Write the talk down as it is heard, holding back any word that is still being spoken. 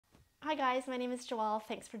Hi guys, my name is Joelle.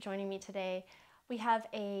 Thanks for joining me today. We have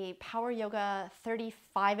a power yoga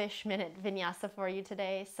 35-ish minute vinyasa for you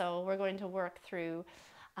today. So we're going to work through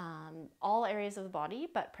all areas of the body,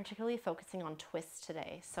 but particularly focusing on twists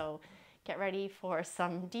today. So get ready for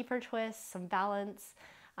some deeper twists, some balance,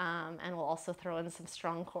 and we'll also throw in some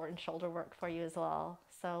strong core and shoulder work for you as well.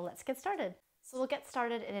 So let's get started. So we'll get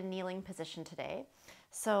started in a kneeling position today.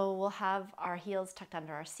 So we'll have our heels tucked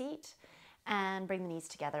under our seat and bring the knees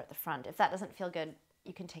together at the front. If that doesn't feel good,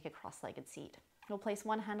 you can take a cross-legged seat. You'll place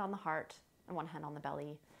one hand on the heart and one hand on the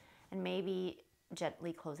belly, and maybe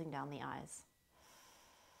gently closing down the eyes.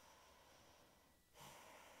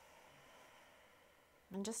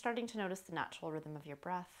 And just starting to notice the natural rhythm of your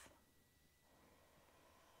breath.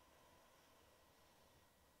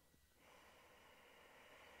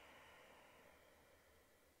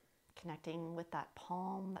 Connecting with that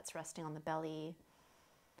palm that's resting on the belly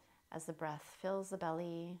as the breath fills the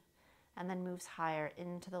belly and then moves higher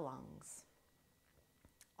into the lungs,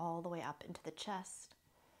 all the way up into the chest,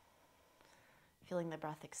 feeling the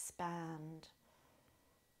breath expand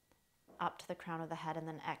up to the crown of the head and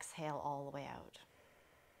then exhale all the way out.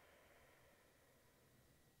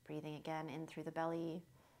 Breathing again in through the belly,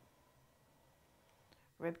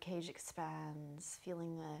 rib cage expands,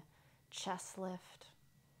 feeling the chest lift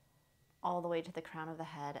all the way to the crown of the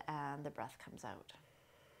head and the breath comes out.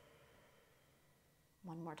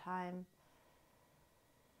 One more time.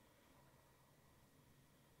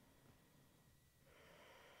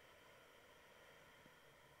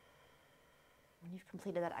 When you've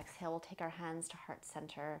completed that exhale, we'll take our hands to heart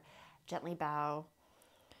center, gently bow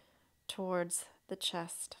towards the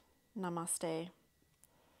chest. Namaste.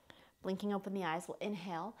 Blinking open the eyes, we'll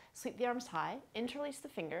inhale, sweep the arms high, interlace the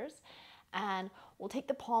fingers, and we'll take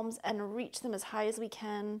the palms and reach them as high as we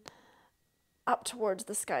can up towards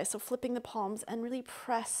the sky. So flipping the palms and really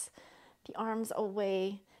press the arms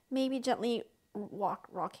away, maybe gently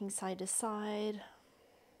rocking side to side,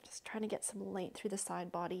 just trying to get some length through the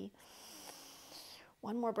side body.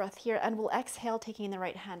 One more breath here, and we'll exhale, taking the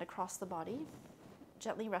right hand across the body,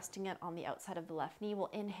 gently resting it on the outside of the left knee.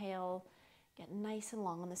 We'll inhale, get nice and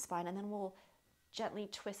long on the spine, and then we'll gently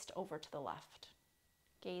twist over to the left,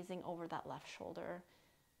 gazing over that left shoulder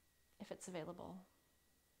if it's available.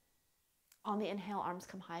 On the inhale, arms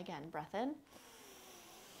come high again. Breath in.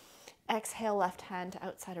 Exhale, left hand to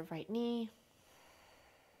outside of right knee.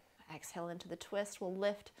 Exhale into the twist. We'll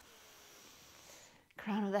lift.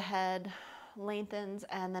 Crown of the head lengthens,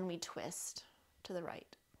 and then we twist to the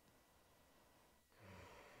right.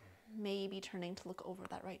 Maybe turning to look over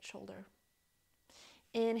that right shoulder.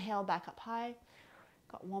 Inhale, back up high.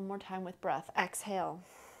 Got one more time with breath. Exhale.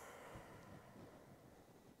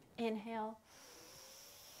 Inhale.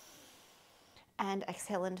 And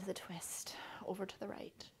exhale into the twist, over to the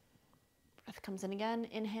right. Breath comes in again,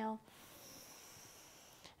 inhale.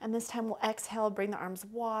 And this time we'll exhale, bring the arms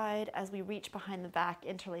wide as we reach behind the back,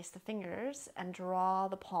 interlace the fingers, and draw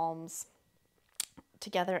the palms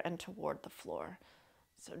together and toward the floor.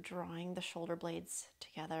 So drawing the shoulder blades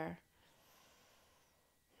together.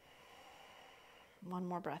 One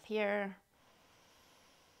more breath here.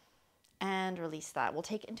 And release that. We'll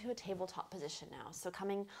take into a tabletop position now. So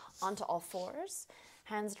coming onto all fours,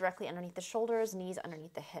 hands directly underneath the shoulders, knees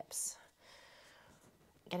underneath the hips.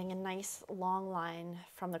 Getting a nice long line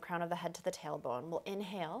from the crown of the head to the tailbone. We'll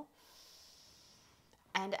inhale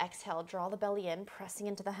and exhale. Draw the belly in, pressing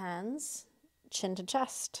into the hands, chin to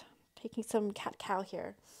chest. Taking some cat-cow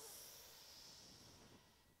here.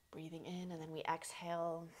 Breathing in, and then we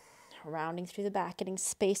exhale, rounding through the back, getting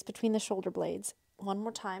space between the shoulder blades. One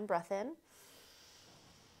more time, breath in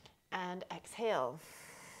and exhale.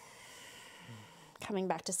 Coming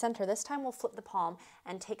back to center. This time we'll flip the palm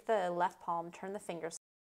and take the left palm, turn the fingers.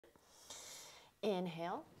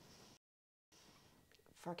 Inhale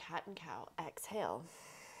for cat and cow. Exhale.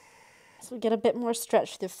 So we get a bit more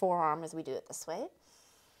stretch through the forearm as we do it this way.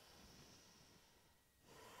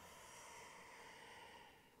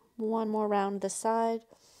 One more round this side.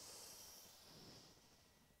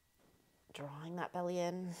 Drawing that belly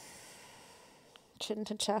in, chin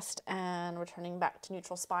to chest, and returning back to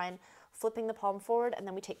neutral spine, flipping the palm forward, and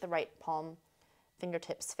then we take the right palm,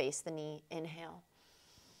 fingertips face the knee, inhale,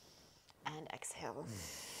 and exhale.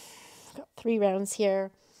 Got 3 rounds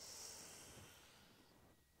here.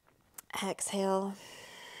 Exhale.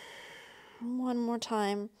 One more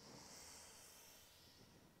time.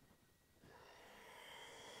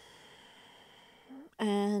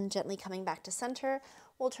 And gently coming back to center,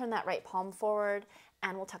 we'll turn that right palm forward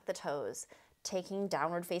and we'll tuck the toes, taking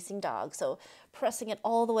downward facing dog. So pressing it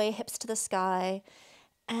all the way, hips to the sky,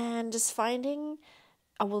 and just finding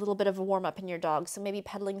a little bit of a warm up in your dog. So maybe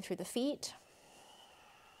pedaling through the feet,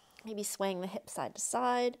 maybe swaying the hips side to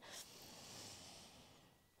side,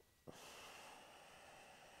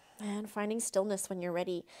 and finding stillness when you're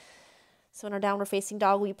ready. So in our downward facing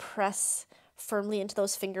dog, we press firmly into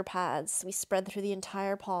those finger pads. We spread through the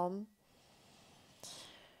entire palm,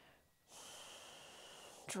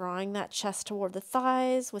 drawing that chest toward the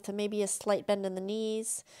thighs with maybe a slight bend in the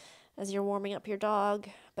knees as you're warming up your dog,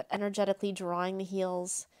 but energetically drawing the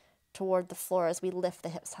heels toward the floor as we lift the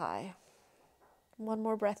hips high. One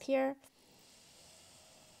more breath here.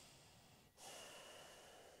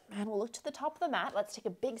 And we'll look to the top of the mat. Let's take a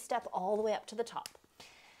big step all the way up to the top.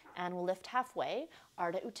 And we'll lift halfway,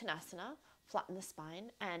 Ardha Uttanasana, flatten the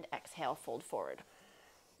spine, and exhale, fold forward.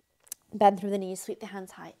 Bend through the knees, sweep the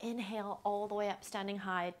hands high. Inhale all the way up, standing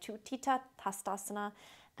high, Utthita Hastasana,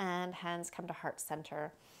 and hands come to heart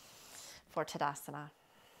center for Tadasana.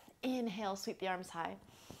 Inhale, sweep the arms high.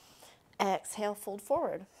 Exhale, fold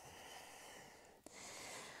forward.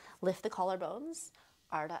 Lift the collarbones,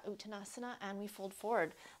 Ardha Uttanasana, and we fold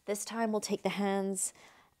forward. This time we'll take the hands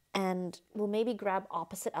and we'll maybe grab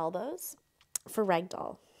opposite elbows for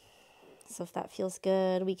ragdoll. So if that feels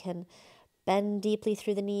good, we can bend deeply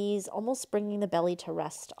through the knees, almost bringing the belly to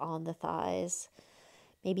rest on the thighs.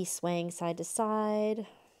 Maybe swaying side to side.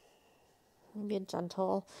 Maybe a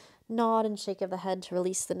gentle nod and shake of the head to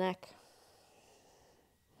release the neck.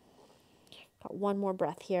 Got one more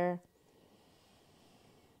breath here.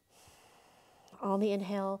 On the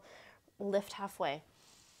inhale, lift halfway.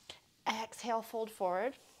 Exhale, fold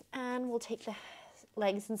forward. And we'll take the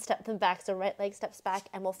legs and step them back. So right leg steps back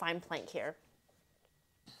and we'll find plank here.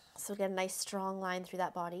 So get a nice strong line through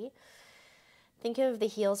that body. Think of the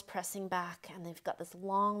heels pressing back and they've got this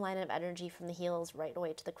long line of energy from the heels right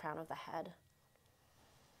away to the crown of the head.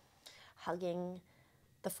 Hugging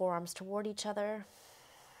the forearms toward each other.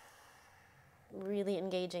 Really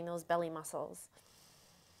engaging those belly muscles.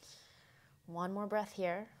 One more breath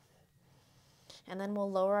here. And then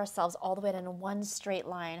we'll lower ourselves all the way down in one straight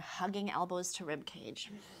line, hugging elbows to rib cage.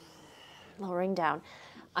 Lowering down.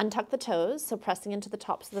 Untuck the toes, so pressing into the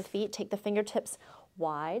tops of the feet. Take the fingertips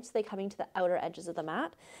wide, so they're coming to the outer edges of the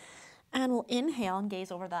mat. And we'll inhale and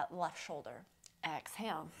gaze over that left shoulder.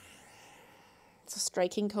 Exhale. So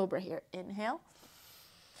striking cobra here. Inhale.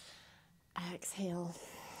 Exhale.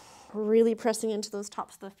 Really pressing into those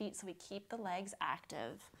tops of the feet so we keep the legs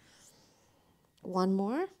active. One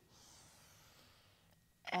more.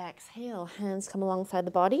 Exhale, hands come alongside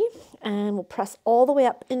the body, and we'll press all the way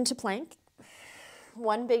up into plank.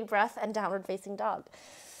 One big breath and downward facing dog.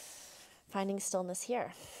 Finding stillness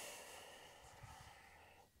here.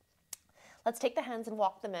 Let's take the hands and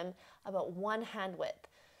walk them in about one hand width.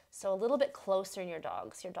 So a little bit closer in your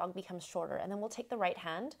dog, so your dog becomes shorter. And then we'll take the right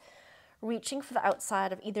hand, reaching for the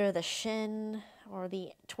outside of either the shin or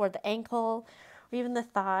toward the ankle, or even the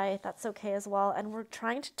thigh. That's okay as well. And we're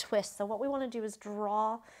trying to twist. So what we want to do is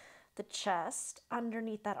draw the chest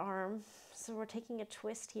underneath that arm. So we're taking a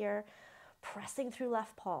twist here, pressing through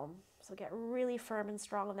left palm. So get really firm and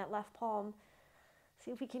strong on that left palm.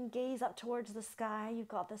 See if we can gaze up towards the sky. You've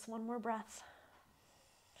got this. One more breath.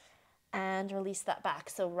 And release that back.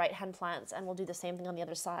 So right hand plants, and we'll do the same thing on the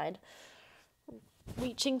other side.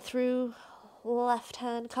 Reaching through, left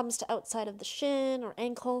hand comes to outside of the shin or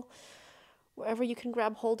ankle, wherever you can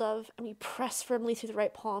grab hold of, and we press firmly through the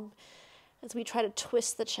right palm as we try to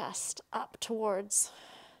twist the chest up towards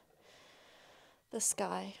the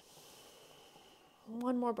sky.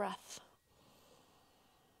 One more breath.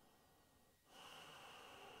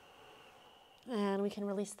 And we can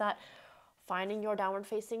release that, finding your downward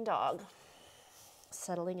facing dog,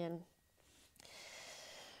 settling in.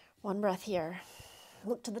 One breath here.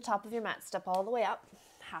 Look to the top of your mat, step all the way up,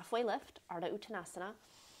 halfway lift, Ardha Uttanasana,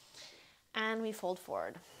 and we fold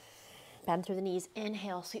forward. Bend through the knees,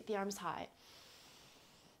 inhale, sweep the arms high.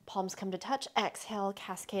 Palms come to touch, exhale,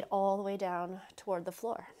 cascade all the way down toward the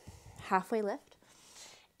floor. Halfway lift,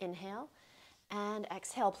 inhale, and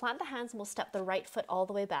exhale. Plant the hands and we'll step the right foot all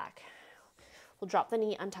the way back. We'll drop the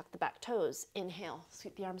knee, untuck the back toes, inhale,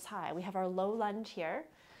 sweep the arms high. We have our low lunge here,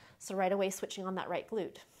 so right away switching on that right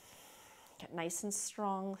glute. Get nice and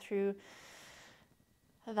strong through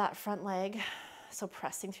that front leg. So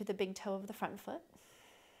pressing through the big toe of the front foot.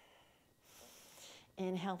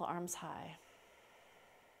 Inhale the arms high.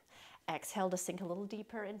 Exhale to sink a little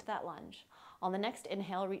deeper into that lunge. On the next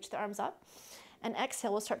inhale, reach the arms up. And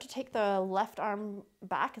exhale, we'll start to take the left arm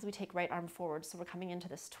back as we take right arm forward. So we're coming into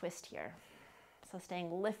this twist here. So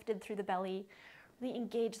staying lifted through the belly. Really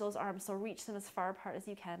engage those arms, so reach them as far apart as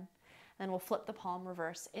you can. Then we'll flip the palm,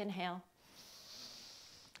 reverse. Inhale.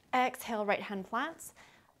 Exhale, right hand plants.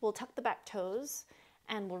 we'll tuck the back toes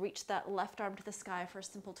and we'll reach that left arm to the sky for a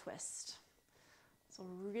simple twist. So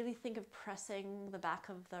really think of pressing the back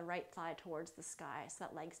of the right thigh towards the sky so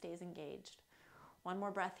that leg stays engaged. One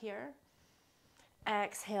more breath here.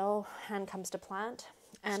 Exhale, hand comes to plant,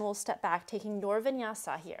 and we'll step back, taking your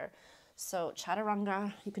vinyasa here. So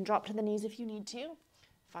chaturanga, you can drop to the knees if you need to,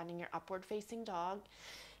 finding your upward facing dog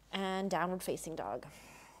and downward facing dog.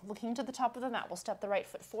 Looking to the top of the mat, we'll step the right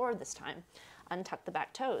foot forward this time. Untuck the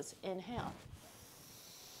back toes, inhale.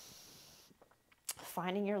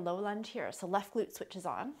 Finding your low lunge here, so left glute switches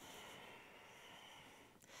on.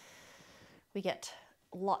 We get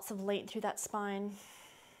lots of length through that spine.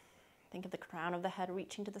 Think of the crown of the head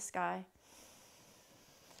reaching to the sky.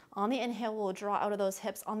 On the inhale, we'll draw out of those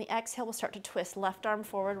hips. On the exhale, we'll start to twist left arm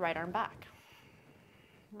forward, right arm back.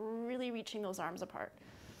 Really reaching those arms apart.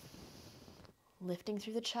 Lifting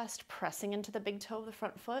through the chest, pressing into the big toe of the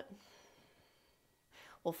front foot.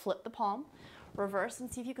 We'll flip the palm, reverse,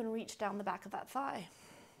 and see if you can reach down the back of that thigh.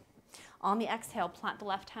 On the exhale, plant the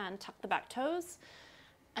left hand, tuck the back toes,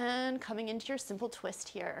 and coming into your simple twist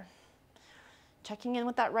here. Checking in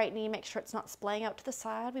with that right knee, make sure it's not splaying out to the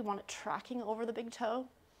side. We want it tracking over the big toe.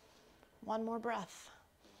 One more breath.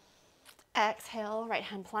 Exhale, right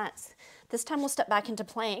hand plants. This time we'll step back into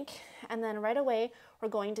plank, and then right away we're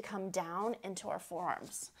going to come down into our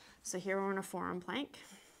forearms. So here we're in a forearm plank.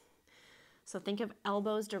 So think of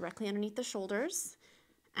elbows directly underneath the shoulders,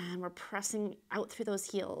 and we're pressing out through those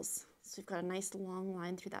heels. So we've got a nice long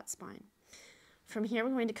line through that spine. From here,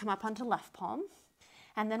 we're going to come up onto left palm,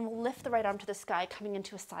 and then we'll lift the right arm to the sky, coming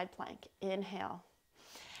into a side plank. Inhale.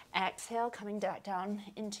 Exhale, coming back down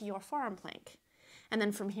into your forearm plank. And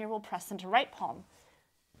then from here, we'll press into right palm,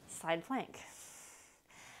 side plank.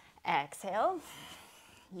 Exhale.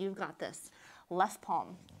 You've got this. Left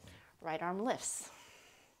palm, right arm lifts.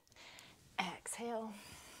 Exhale.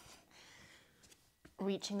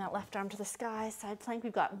 Reaching that left arm to the sky, side plank.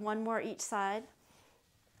 We've got one more each side.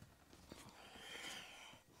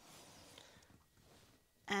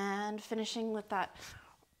 And finishing with that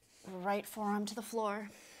right forearm to the floor.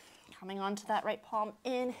 Coming onto that right palm.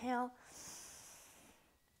 Inhale.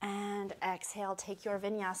 And exhale, take your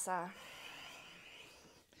vinyasa.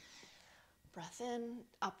 Breath in,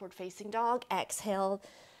 upward facing dog. Exhale,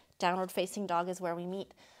 downward facing dog is where we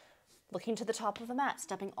meet. Looking to the top of the mat,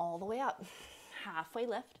 stepping all the way up. Halfway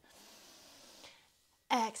lift.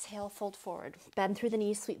 Exhale, fold forward. Bend through the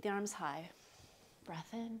knees, sweep the arms high. Breath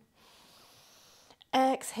in.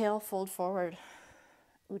 Exhale, fold forward.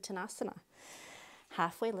 Uttanasana.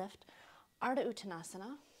 Halfway lift. Ardha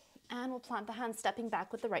Uttanasana. And we'll plant the hands, stepping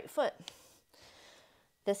back with the right foot.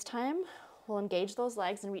 This time, we'll engage those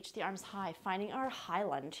legs and reach the arms high, finding our high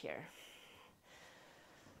lunge here.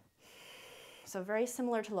 So very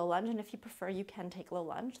similar to low lunge, and if you prefer, you can take low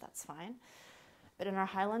lunge, that's fine. But in our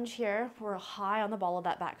high lunge here, we're high on the ball of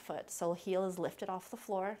that back foot, so heel is lifted off the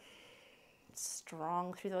floor.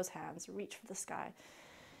 Strong through those hands, reach for the sky.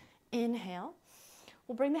 Inhale.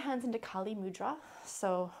 We'll bring the hands into Kali Mudra,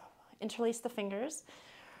 so interlace the fingers.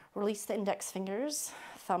 Release the index fingers,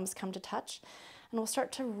 thumbs come to touch, and we'll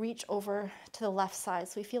start to reach over to the left side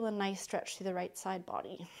so we feel a nice stretch through the right side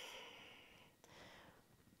body.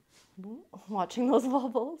 Watching those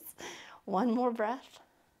bubbles. One more breath.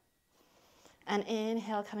 And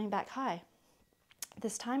inhale, coming back high.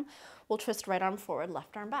 This time, we'll twist right arm forward,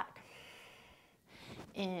 left arm back.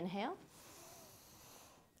 Inhale.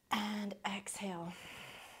 And exhale.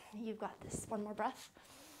 You've got this. One more breath.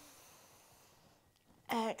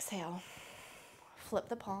 Exhale, flip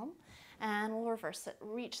the palm, and we'll reverse it.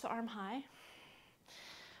 Reach the arm high,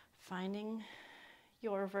 finding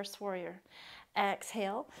your reverse warrior.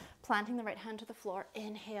 Exhale, planting the right hand to the floor.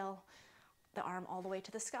 Inhale, the arm all the way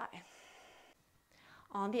to the sky.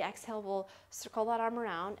 On the exhale, we'll circle that arm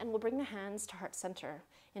around, and we'll bring the hands to heart center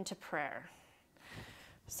into prayer.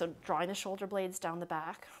 So drawing the shoulder blades down the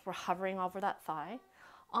back, we're hovering over that thigh.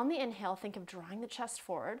 On the inhale, think of drawing the chest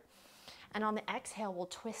forward. And on the exhale, we'll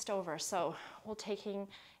twist over. So we're taking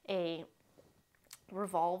a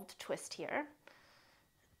revolved twist here,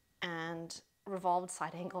 and revolved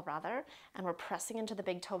side angle rather, and we're pressing into the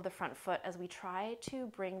big toe of the front foot as we try to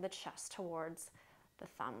bring the chest towards the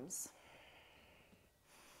thumbs.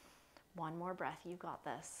 One more breath, you've got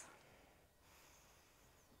this.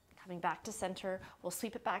 Coming back to center, we'll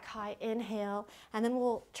sweep it back high, inhale, and then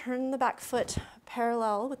we'll turn the back foot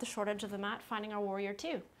parallel with the short edge of the mat, finding our warrior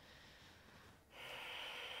two.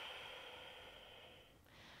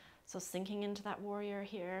 So sinking into that warrior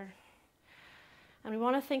here. And we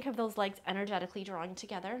want to think of those legs energetically drawing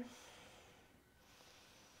together.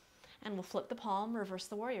 And we'll flip the palm, reverse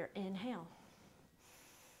the warrior. Inhale.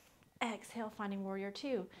 exhale, finding warrior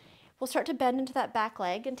two. We'll start to bend into that back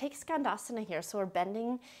leg and take Skandasana here. So we're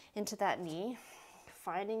bending into that knee,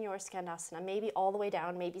 finding your Skandasana, maybe all the way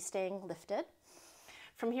down, maybe staying lifted.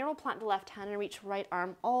 From here, we'll plant the left hand and reach right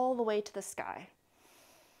arm all the way to the sky.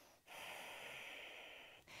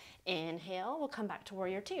 Inhale, we'll come back to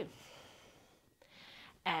warrior two.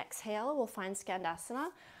 Exhale, we'll find Skandasana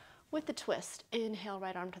with the twist. Inhale,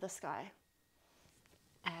 right arm to the sky.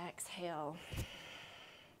 Exhale.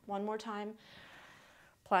 One more time.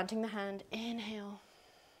 Planting the hand. Inhale.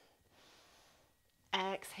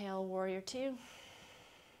 Exhale, warrior two.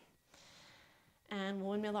 And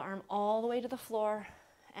we'll windmill the arm all the way to the floor.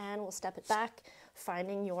 And we'll step it back,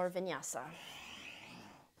 finding your vinyasa.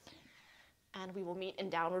 And we will meet in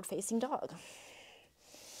downward facing dog.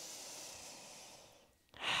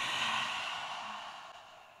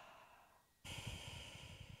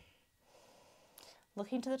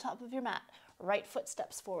 Looking to the top of your mat, right foot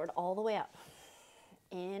steps forward all the way up.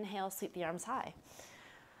 Inhale, sweep the arms high.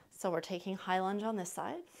 So we're taking high lunge on this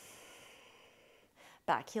side.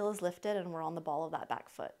 Back heel is lifted and we're on the ball of that back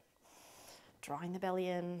foot. Drawing the belly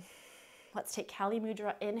in. Let's take Kali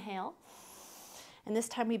Mudra, inhale. And this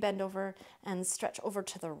time we bend over and stretch over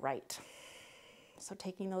to the right. So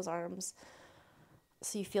taking those arms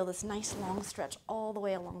so you feel this nice long stretch all the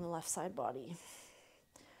way along the left side body.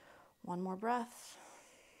 One more breath.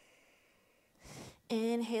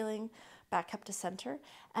 Inhaling back up to center.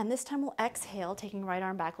 And this time we'll exhale, taking right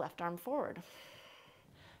arm back, left arm forward.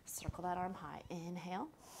 Circle that arm high. Inhale.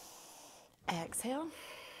 Exhale.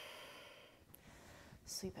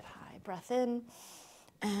 Sweep it high. Breath in.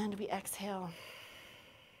 And we exhale.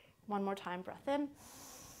 One more time. Breath in.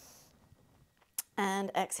 And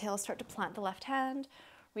exhale. Start to plant the left hand,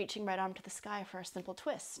 reaching right arm to the sky for a simple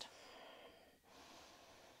twist.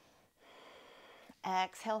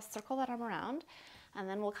 Exhale, circle that arm around, and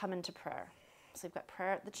then we'll come into prayer. So we've got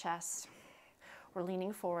prayer at the chest. We're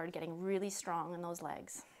leaning forward, getting really strong in those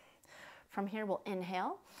legs. From here, we'll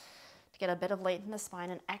inhale to get a bit of length in the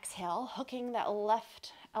spine, and exhale, hooking that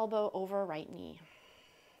left elbow over right knee.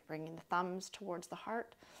 Bringing the thumbs towards the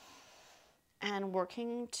heart and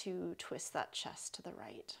working to twist that chest to the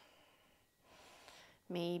right.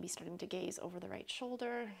 Maybe starting to gaze over the right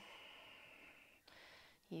shoulder.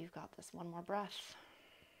 You've got this. One more breath.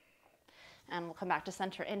 And we'll come back to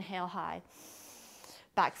center. Inhale, high.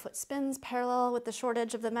 Back foot spins parallel with the short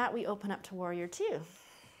edge of the mat. We open up to warrior two.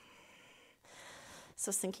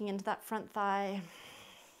 So sinking into that front thigh.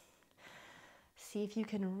 See if you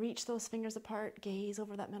can reach those fingers apart. Gaze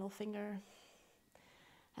over that middle finger.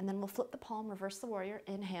 And then we'll flip the palm, reverse the warrior.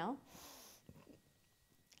 Inhale.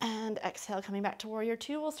 And exhale, coming back to warrior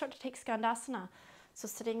two. We'll start to take Skandasana. So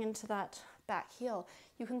sitting into that back heel.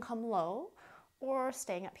 You can come low or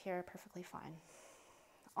staying up here, perfectly fine.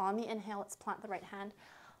 On the inhale, let's plant the right hand.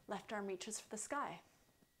 Left arm reaches for the sky.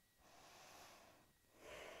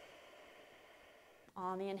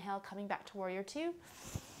 On the inhale, coming back to warrior two.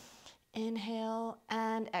 Inhale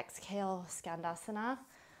and exhale, Skandasana.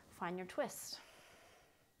 Find your twist.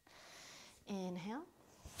 Inhale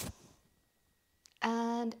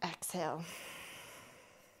and exhale.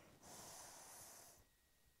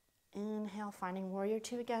 Inhale, finding warrior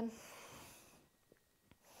two again.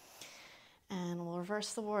 And we'll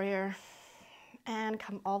reverse the warrior and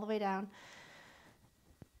come all the way down.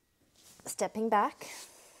 Stepping back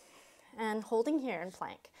and holding here in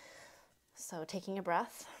plank. So taking a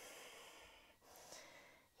breath.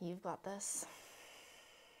 You've got this.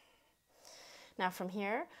 Now from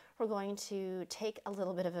here, we're going to take a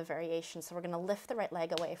little bit of a variation. So we're going to lift the right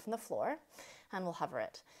leg away from the floor and we'll hover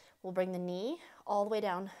it. We'll bring the knee all the way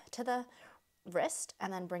down to the wrist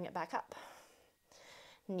and then bring it back up.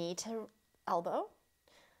 Knee to elbow,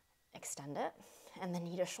 extend it, and then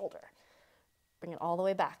knee to shoulder. Bring it all the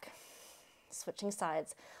way back. Switching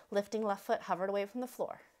sides, lifting left foot, hovered away from the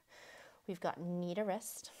floor. We've got knee to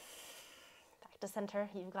wrist, back to center.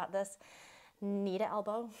 You've got this. Knee to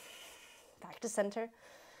elbow, back to center,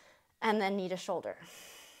 and then knee to shoulder.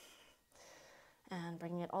 And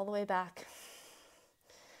bringing it all the way back.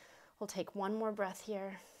 We'll take one more breath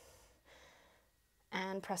here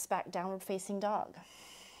and press back, downward facing dog.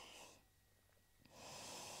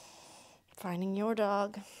 Finding your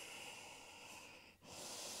dog.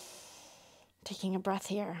 Taking a breath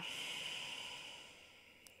here.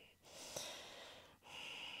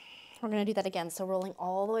 We're going to do that again. So rolling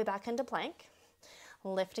all the way back into plank,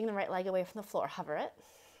 lifting the right leg away from the floor, hover it.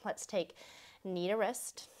 Let's take knee to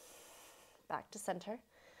wrist, back to center,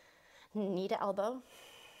 knee to elbow.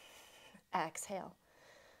 Exhale.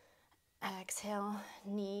 Exhale,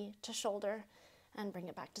 knee to shoulder, and bring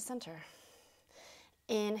it back to center.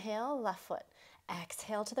 Inhale, left foot.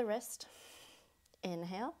 Exhale to the wrist.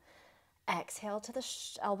 Inhale. Exhale to the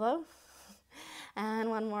elbow. And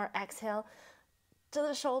one more. Exhale to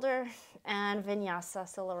the shoulder. And vinyasa.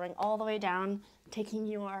 So lowering all the way down, taking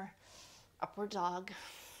your upward dog,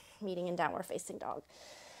 meeting in downward facing dog.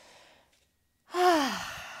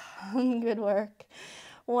 Good work.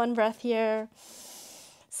 One breath here.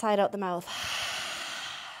 Side out the mouth.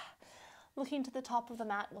 Looking to the top of the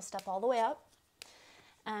mat, we'll step all the way up.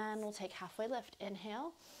 And we'll take halfway lift.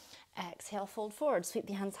 Inhale. Exhale, fold forward. Sweep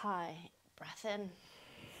the hands high. Breath in.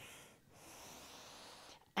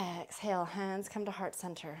 Exhale, hands come to heart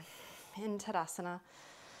center. In Tadasana.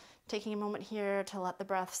 Taking a moment here to let the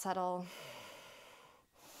breath settle.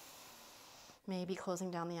 Maybe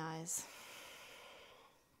closing down the eyes.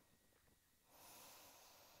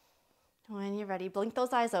 When you're ready, blink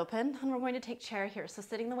those eyes open, and we're going to take chair here. So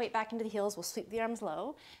sitting the weight back into the heels, we'll sweep the arms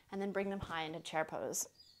low, and then bring them high into chair pose.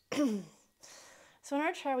 So in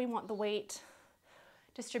our chair, we want the weight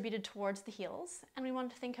distributed towards the heels, and we want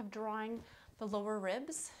to think of drawing the lower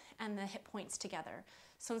ribs and the hip points together.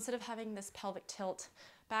 So instead of having this pelvic tilt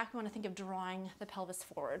back, we want to think of drawing the pelvis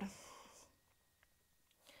forward.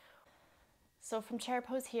 So from chair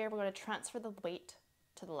pose here, we're going to transfer the weight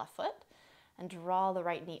to the left foot and draw the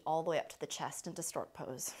right knee all the way up to the chest into stork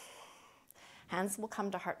pose. Hands will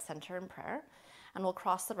come to heart center in prayer, and we'll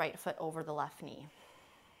cross the right foot over the left knee.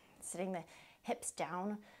 Sitting the hips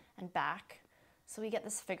down and back, so we get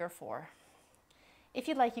this figure 4. If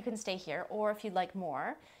you'd like, you can stay here, or if you'd like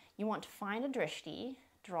more, you want to find a drishti,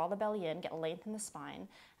 draw the belly in, get length in the spine,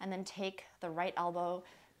 and then take the right elbow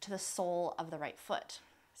to the sole of the right foot.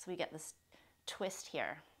 So we get this twist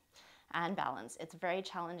here and balance. It's very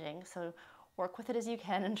challenging, so work with it as you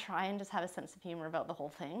can and try and just have a sense of humor about the whole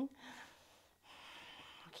thing.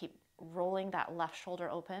 Keep rolling that left shoulder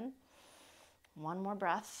open. One more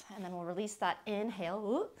breath, and then we'll release that. Inhale,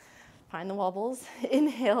 ooh, find the wobbles.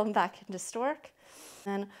 Inhale and back into stork.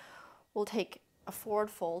 Then we'll take a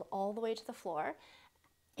forward fold all the way to the floor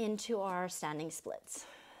into our standing splits.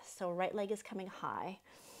 So right leg is coming high.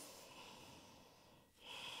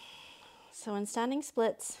 So in standing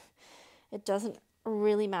splits, it doesn't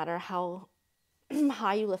really matter how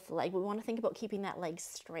high you lift the leg. We want to think about keeping that leg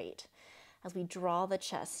straight as we draw the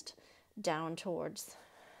chest down towards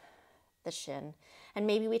the shin. And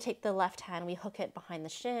maybe we take the left hand, we hook it behind the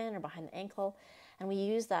shin or behind the ankle, and we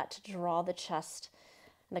use that to draw the chest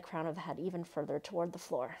and the crown of the head even further toward the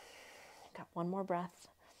floor. Got one more breath.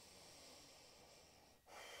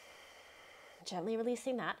 Gently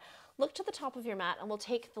releasing that. Look to the top of your mat, and we'll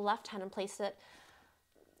take the left hand and place it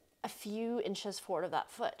a few inches forward of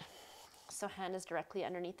that foot. So hand is directly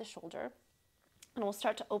underneath the shoulder. And we'll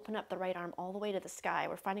start to open up the right arm all the way to the sky.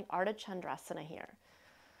 We're finding Ardha Chandrasana here.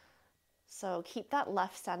 So keep that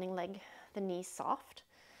left standing leg, the knee soft.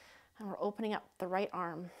 And we're opening up the right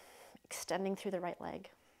arm, extending through the right leg.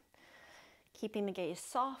 Keeping the gaze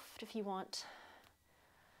soft if you want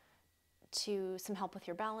some help with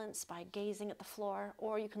your balance by gazing at the floor,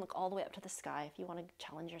 or you can look all the way up to the sky if you want to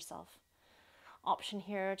challenge yourself. Option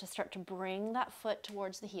here to start to bring that foot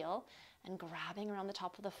towards the heel and grabbing around the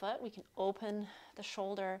top of the foot. We can open the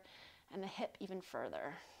shoulder and the hip even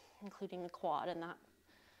further, including the quad in that.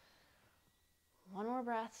 One more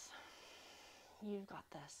breath. You've got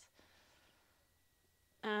this.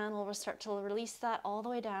 And we'll start to release that all the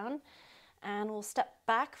way down, and we'll step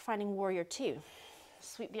back, finding Warrior 2.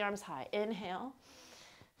 Sweep the arms high. Inhale,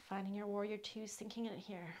 finding your Warrior 2, sinking in it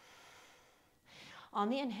here. On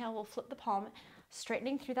the inhale, we'll flip the palm,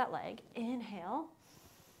 straightening through that leg. Inhale,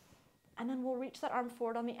 and then we'll reach that arm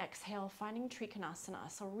forward on the exhale, finding Trikonasana.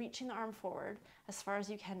 So reaching the arm forward as far as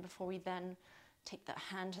you can before we then take that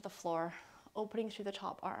hand to the floor, opening through the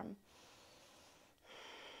top arm.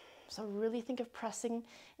 So really think of pressing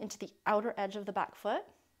into the outer edge of the back foot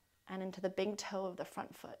and into the big toe of the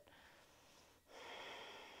front foot.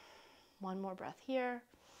 One more breath here.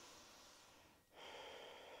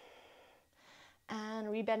 And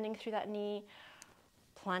rebending through that knee,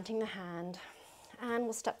 planting the hand, and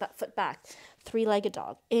we'll step that foot back. Three-legged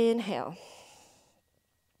dog. Inhale.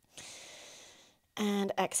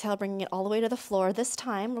 And exhale, bringing it all the way to the floor. This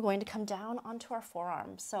time, we're going to come down onto our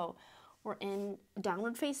forearms. So we're in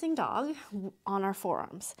downward facing dog on our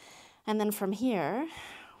forearms. And then from here,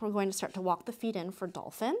 we're going to start to walk the feet in for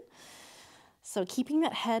dolphin. So keeping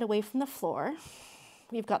that head away from the floor,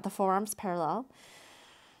 we've got the forearms parallel.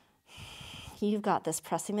 You've got this,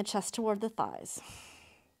 pressing the chest toward the thighs.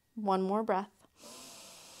 One more breath.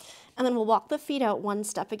 And then we'll walk the feet out one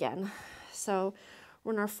step again. So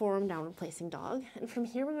we're in our forearm downward facing dog. And from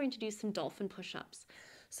here, we're going to do some dolphin push-ups.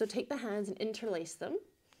 So take the hands and interlace them,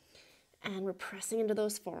 and we're pressing into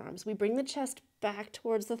those forearms. We bring the chest back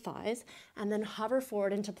towards the thighs and then hover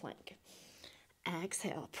forward into plank.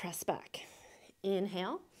 Exhale, press back.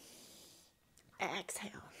 Inhale,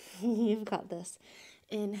 exhale. You've got this.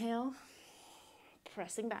 Inhale,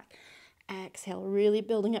 pressing back. Exhale, really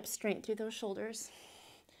building up strength through those shoulders.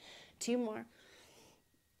 2 more.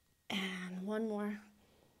 And 1 more.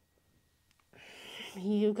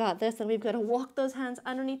 You got this. And we've got to walk those hands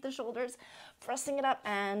underneath the shoulders, pressing it up,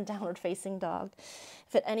 and downward facing dog.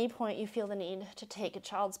 If at any point you feel the need to take a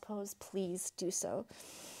child's pose, please do so.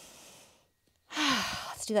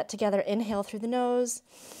 Let's do that together. Inhale through the nose.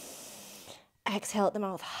 Exhale at the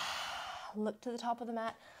mouth. Look to the top of the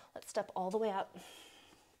mat. Let's step all the way up.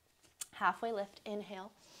 Halfway lift.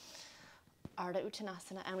 Inhale. Ardha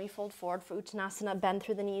Uttanasana. And we fold forward for Uttanasana. Bend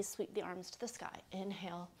through the knees. Sweep the arms to the sky.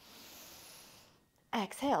 Inhale.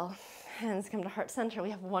 Exhale. Hands come to heart center.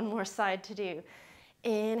 We have 1 more side to do.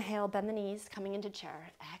 Inhale. Bend the knees. Coming into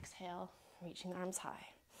chair. Exhale. Reaching the arms high.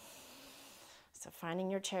 So finding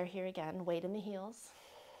your chair here again. Weight in the heels.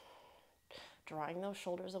 Drawing those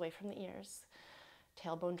shoulders away from the ears.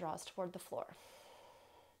 Tailbone draws toward the floor.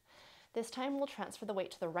 This time we'll transfer the weight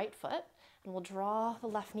to the right foot and we'll draw the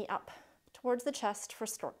left knee up towards the chest for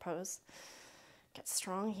stork pose. Get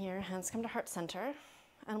strong here, hands come to heart center,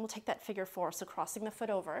 and we'll take that figure 4, so crossing the foot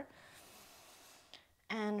over.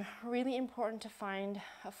 And really important to find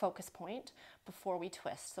a focus point before we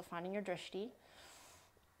twist. So finding your drishti,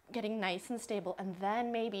 getting nice and stable, and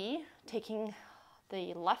then maybe taking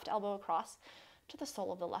the left elbow across to the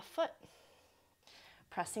sole of the left foot.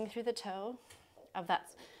 Pressing through the toe of that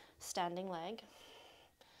standing leg.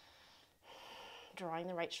 Drawing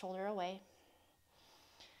the right shoulder away.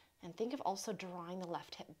 And think of also drawing the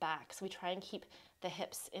left hip back. So we try and keep the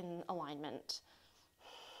hips in alignment.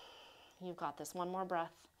 You've got this. 1 more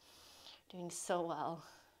breath. Doing so well.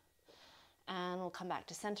 And we'll come back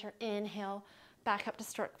to center. Inhale, back up to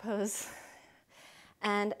stork pose.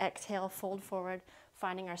 And exhale, fold forward,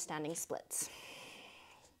 finding our standing splits.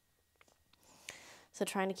 So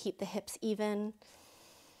trying to keep the hips even,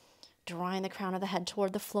 drawing the crown of the head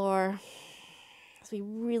toward the floor. So we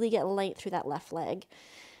really get light through that left leg.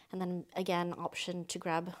 And then again, option to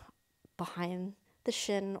grab behind the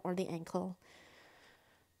shin or the ankle.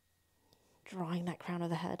 Drawing that crown of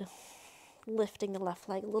the head, lifting the left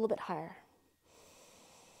leg a little bit higher.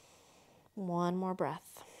 1 more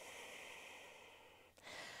breath.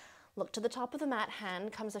 Look to the top of the mat,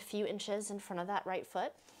 hand comes a few inches in front of that right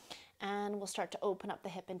foot, and we'll start to open up the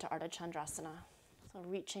hip into Ardha Chandrasana. So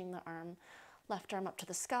reaching the arm, left arm up to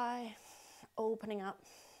the sky, opening up.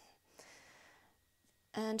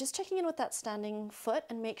 And just checking in with that standing foot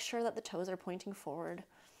and make sure that the toes are pointing forward.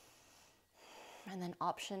 And then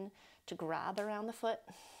option to grab around the foot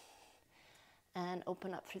and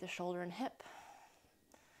open up through the shoulder and hip.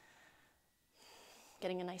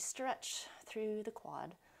 Getting a nice stretch through the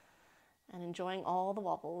quad and enjoying all the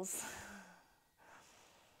wobbles.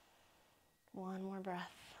 1 more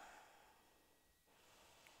breath.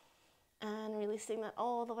 And releasing that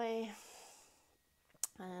all the way.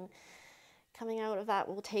 And coming out of that,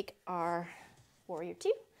 we'll take our warrior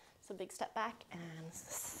 2. So big step back and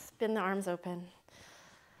spin the arms open.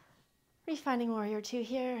 Refinding warrior 2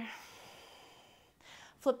 here.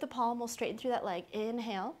 Flip the palm, we'll straighten through that leg.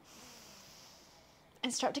 Inhale.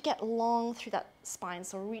 And start to get long through that spine.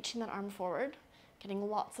 So reaching that arm forward, getting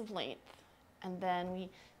lots of length. And then we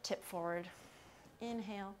tip forward.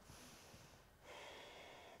 Inhale.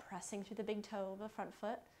 Pressing through the big toe of the front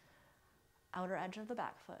foot, outer edge of the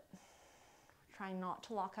back foot. Trying not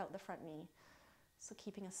to lock out the front knee. So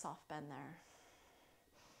keeping a soft bend there.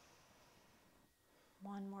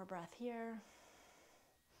 1 more breath here.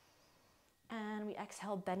 And we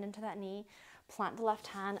exhale, bend into that knee, plant the left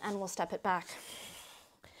hand, and we'll step it back.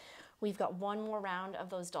 We've got 1 more round of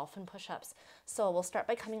those dolphin push-ups. So we'll start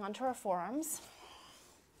by coming onto our forearms.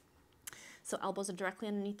 So elbows are directly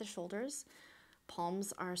underneath the shoulders.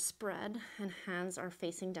 Palms are spread and hands are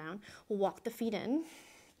facing down. We'll walk the feet in.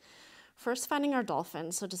 First finding our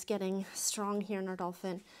dolphin. So just getting strong here in our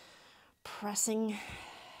dolphin. Pressing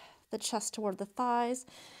the chest toward the thighs.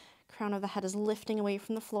 Crown of the head is lifting away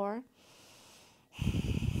from the floor.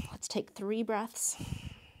 Let's take 3 breaths.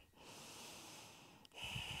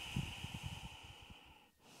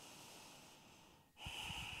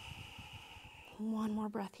 One more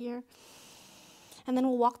breath here. And then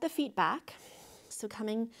we'll walk the feet back. So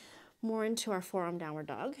coming more into our forearm downward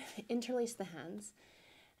dog. Interlace the hands.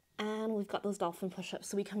 And we've got those dolphin push-ups.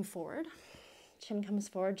 So we come forward. Chin comes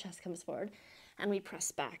forward, chest comes forward. And we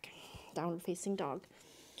press back. Downward facing dog.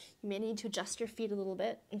 You may need to adjust your feet a little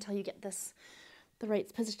bit until you get this, the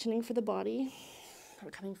right positioning for the body.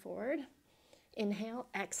 We're coming forward. Inhale,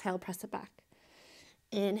 exhale, press it back.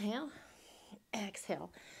 Inhale,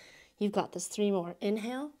 exhale. You've got this. 3 more.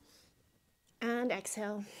 Inhale and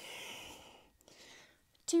exhale.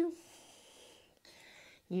 2.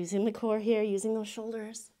 Using the core here, using those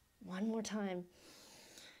shoulders. 1 more time.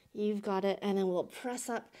 You've got it. And then we'll press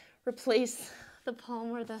up, replace the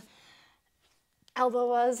palm where the elbow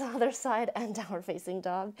was, other side, and downward facing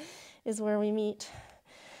dog is where we meet.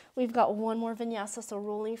 We've got 1 more vinyasa, so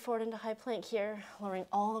rolling forward into high plank here, lowering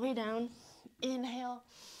all the way down. Inhale,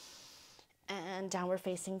 and downward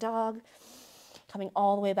facing dog. Coming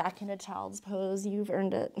all the way back into child's pose. You've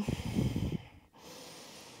earned it.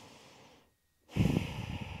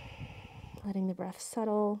 Letting the breath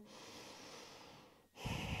settle.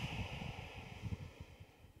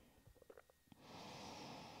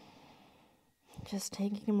 Just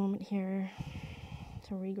taking a moment here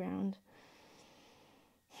to reground.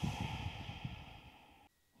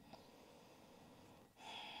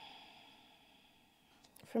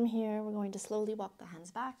 From here, we're going to slowly walk the hands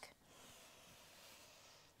back.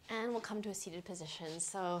 And we'll come to a seated position.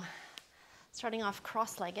 So starting off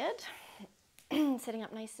cross-legged, sitting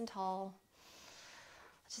up nice and tall.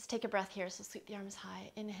 Let's just take a breath here. So sweep the arms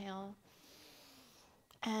high. Inhale.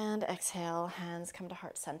 And exhale, hands come to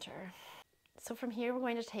heart center. So from here, we're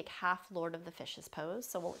going to take half Lord of the Fishes pose.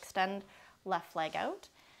 So we'll extend left leg out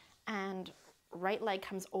and right leg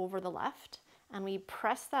comes over the left. And we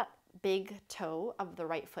press that big toe of the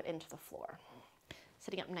right foot into the floor.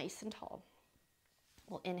 Sitting up nice and tall.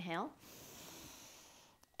 We'll inhale.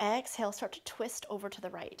 Exhale, start to twist over to the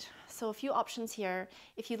right. So a few options here.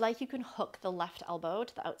 If you'd like, you can hook the left elbow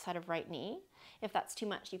to the outside of right knee. If that's too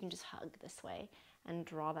much, you can just hug this way and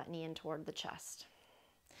draw that knee in toward the chest.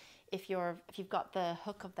 If you've got the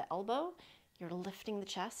hook of the elbow, you're lifting the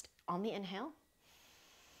chest on the inhale.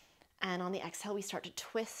 And on the exhale, we start to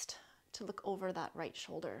twist to look over that right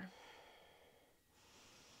shoulder.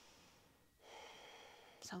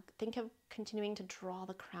 So think of continuing to draw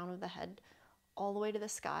the crown of the head all the way to the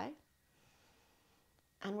sky.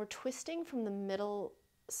 And we're twisting from the middle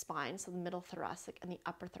spine, so the middle thoracic and the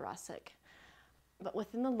upper thoracic. But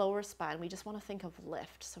within the lower spine, we just want to think of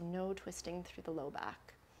lift, so no twisting through the low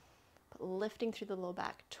back. But lifting through the low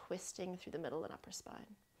back, twisting through the middle and upper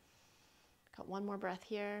spine. Got 1 more breath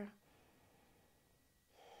here.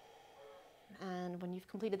 And when you've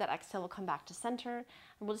completed that exhale, we'll come back to center and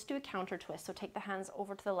we'll just do a counter twist. So take the hands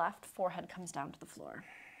over to the left, forehead comes down to the floor.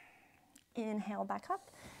 Inhale back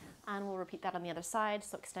up and we'll repeat that on the other side.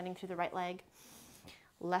 So extending through the right leg,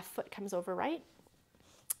 left foot comes over right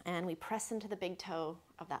and we press into the big toe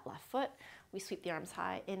of that left foot. We sweep the arms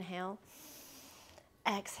high, inhale.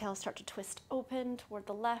 Exhale, start to twist open toward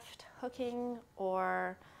the left, hooking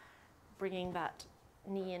or bringing that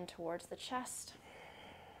knee in towards the chest.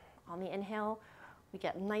 On the inhale, we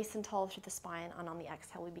get nice and tall through the spine, and on the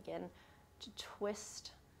exhale, we begin to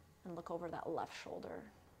twist and look over that left shoulder.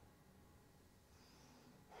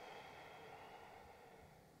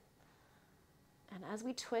 And as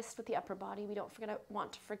we twist with the upper body, we don't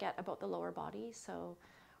want to forget about the lower body, so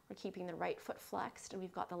we're keeping the right foot flexed, and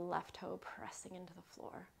we've got the left toe pressing into the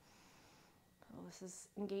floor. So this is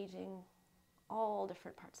engaging all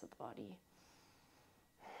different parts of the body.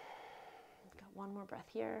 Got 1 more breath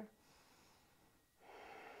here.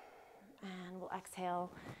 And we'll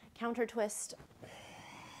exhale, counter twist,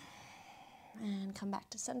 and come back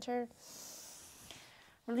to center.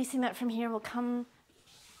 Releasing that from here, we'll come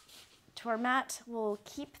to our mat. We'll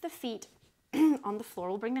keep the feet on the floor.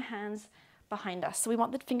 We'll bring the hands behind us. So we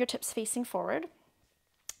want the fingertips facing forward.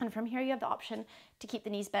 And from here, you have the option to keep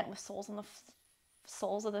the knees bent with soles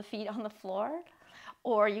of the feet on the floor,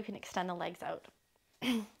 or you can extend the legs out.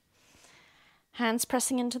 Hands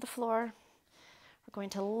pressing into the floor. We're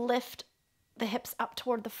going to lift the hips up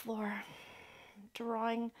toward the floor,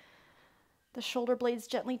 drawing the shoulder blades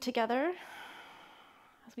gently together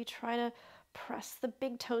as we try to press the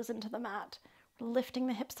big toes into the mat. We're lifting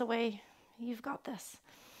the hips away. You've got this.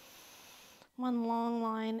 1 long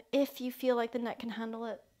line. If you feel like the neck can handle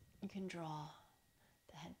it, you can draw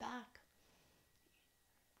the head back,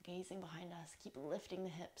 gazing behind us. Keep lifting the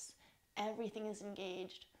hips. Everything is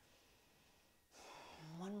engaged.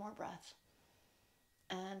 1 more breath.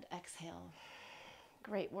 And exhale.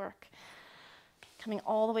 Great work. Coming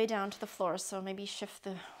all the way down to the floor, so maybe shift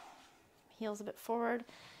the heels a bit forward.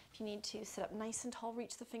 If you need to, sit up nice and tall,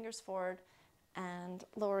 reach the fingers forward, and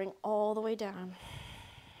lowering all the way down.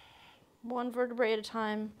 1 vertebrae at a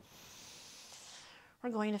time. We're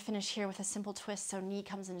going to finish here with a simple twist, so knee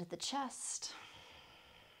comes into the chest.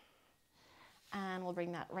 And we'll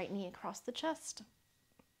bring that right knee across the chest.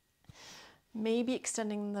 Maybe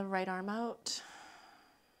extending the right arm out,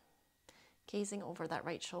 gazing over that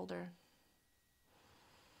right shoulder.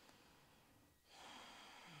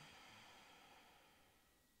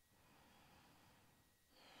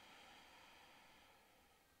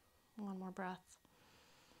 One more breath.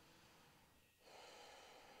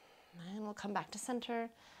 And we'll come back to center,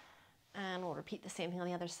 and we'll repeat the same thing on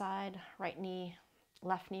the other side. Right knee,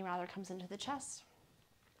 left knee rather, comes into the chest.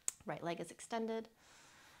 Right leg is extended.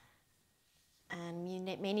 And you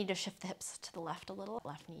may need to shift the hips to the left a little.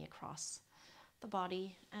 Left knee across the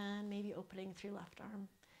body, and maybe opening through left arm.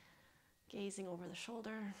 Gazing over the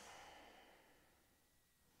shoulder.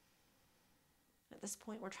 At this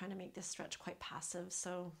point, we're trying to make this stretch quite passive,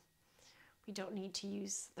 so we don't need to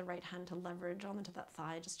use the right hand to leverage onto that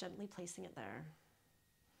thigh, just gently placing it there.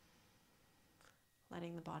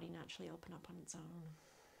 Letting the body naturally open up on its own.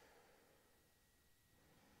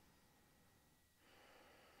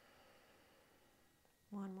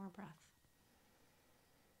 One more breath.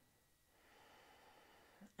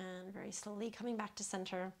 And very slowly coming back to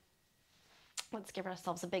center. Let's give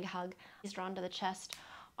ourselves a big hug. Knees drawn to the chest,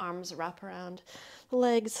 arms wrap around the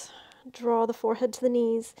legs. Draw the forehead to the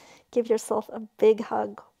knees. Give yourself a big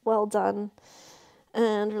hug. Well done.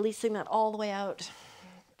 And releasing that all the way out.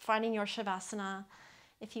 Finding your Shavasana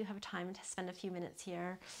if you have time to spend a few minutes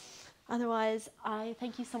here. Otherwise, I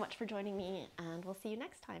thank you so much for joining me, and we'll see you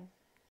next time.